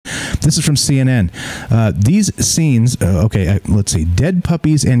This is from CNN. These scenes, let's see. Dead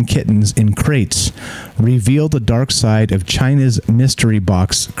puppies and kittens in crates reveal the dark side of China's mystery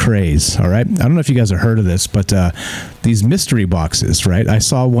box craze. All right. I don't know if you guys have heard of this, but these mystery boxes, right? I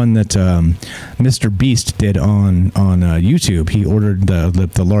saw one that Mr. Beast did on YouTube. He ordered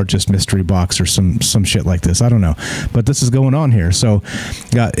the largest mystery box or some shit like this. I don't know, but this is going on here. So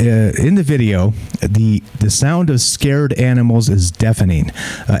in the video, the sound of scared animals is deafening.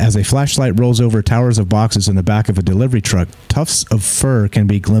 As a flashlight rolls over towers of boxes in the back of a delivery truck, tufts of fur can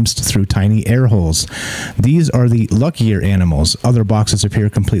be glimpsed through tiny air holes. These are the luckier animals. Other boxes appear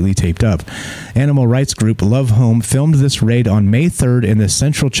completely taped up. Animal rights group Love Home filmed this raid on May 3rd in the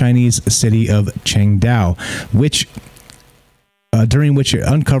central Chinese city of Chengdu, during which it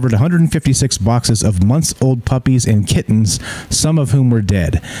uncovered 156 boxes of months-old puppies and kittens, some of whom were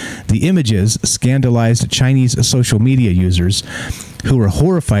dead. The images scandalized Chinese social media users who were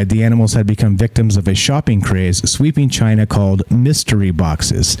horrified the animals had become victims of a shopping craze sweeping China called mystery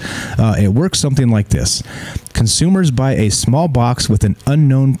boxes. It works something like this. Consumers buy a small box with an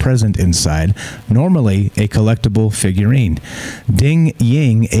unknown present inside, normally a collectible figurine. Ding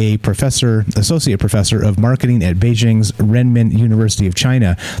Ying, a associate professor of marketing at Beijing's Renmin University of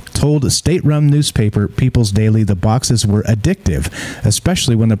China, told state-run newspaper People's Daily the boxes were addictive,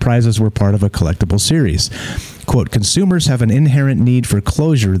 especially when the prizes were part of a collectible series. Quote, consumers have an inherent need for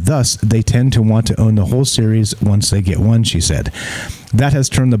closure, thus they tend to want to own the whole series once they get one, she said. That has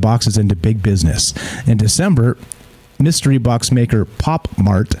turned the boxes into big business. In December, mystery box maker Pop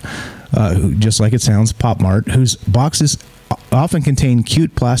Mart, just like it sounds, Pop Mart, whose boxes often contain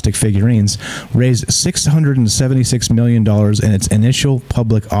cute plastic figurines, raised $676 million in its initial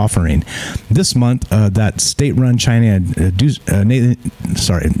public offering. This month, that state-run China,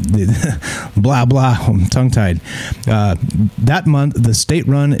 blah, blah, I'm tongue-tied. That month, the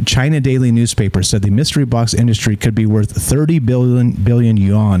state-run China Daily newspaper said the mystery box industry could be worth 30 billion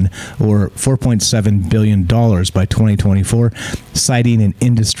yuan, or $4.7 billion by 2024, citing an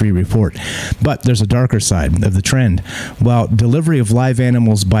industry report. But there's a darker side of the trend. While delivery of live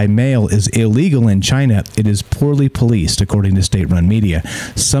animals by mail is illegal in China, it is poorly policed, according to state-run media.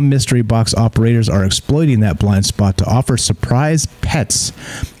 Some mystery box operators are exploiting that blind spot to offer surprise pets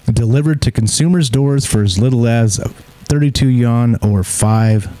delivered to consumers' doors for as little as 32 yuan or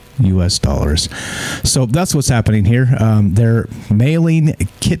 $5. So that's what's happening here. They're mailing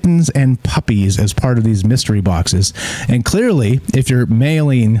kittens and puppies as part of these mystery boxes. And clearly, if you're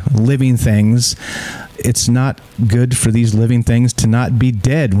mailing living things, it's not good for these living things to not be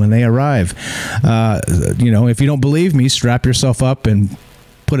dead when they arrive. If you don't believe me, strap yourself up and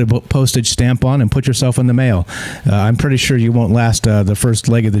put a postage stamp on and put yourself in the mail. I'm pretty sure you won't last the first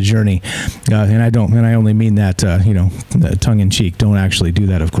leg of the journey. And I only mean that, tongue in cheek. Don't actually do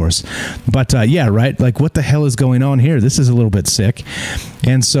that, of course. But yeah, right. Like, what the hell is going on here? This is a little bit sick.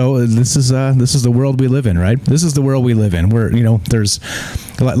 And so this is the world we live in, right? This is the world we live in. Where, there's,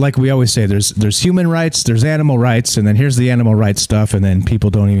 like we always say, there's human rights, there's animal rights, and then here's the animal rights stuff, and then people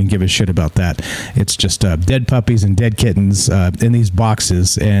don't even give a shit about that. It's just dead puppies and dead kittens in these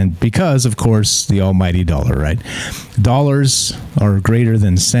boxes. And because, of course, the almighty dollar, right? Dollars are greater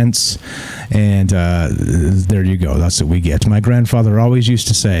than cents, and there you go. That's what we get. My grandfather always used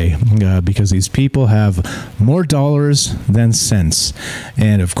to say, because these people have more dollars than cents.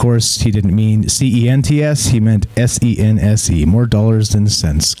 And, of course, he didn't mean C-E-N-T-S. He meant S-E-N-S-E. More dollars than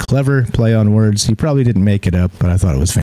cents. Clever play on words. He probably didn't make it up, but I thought it was fantastic.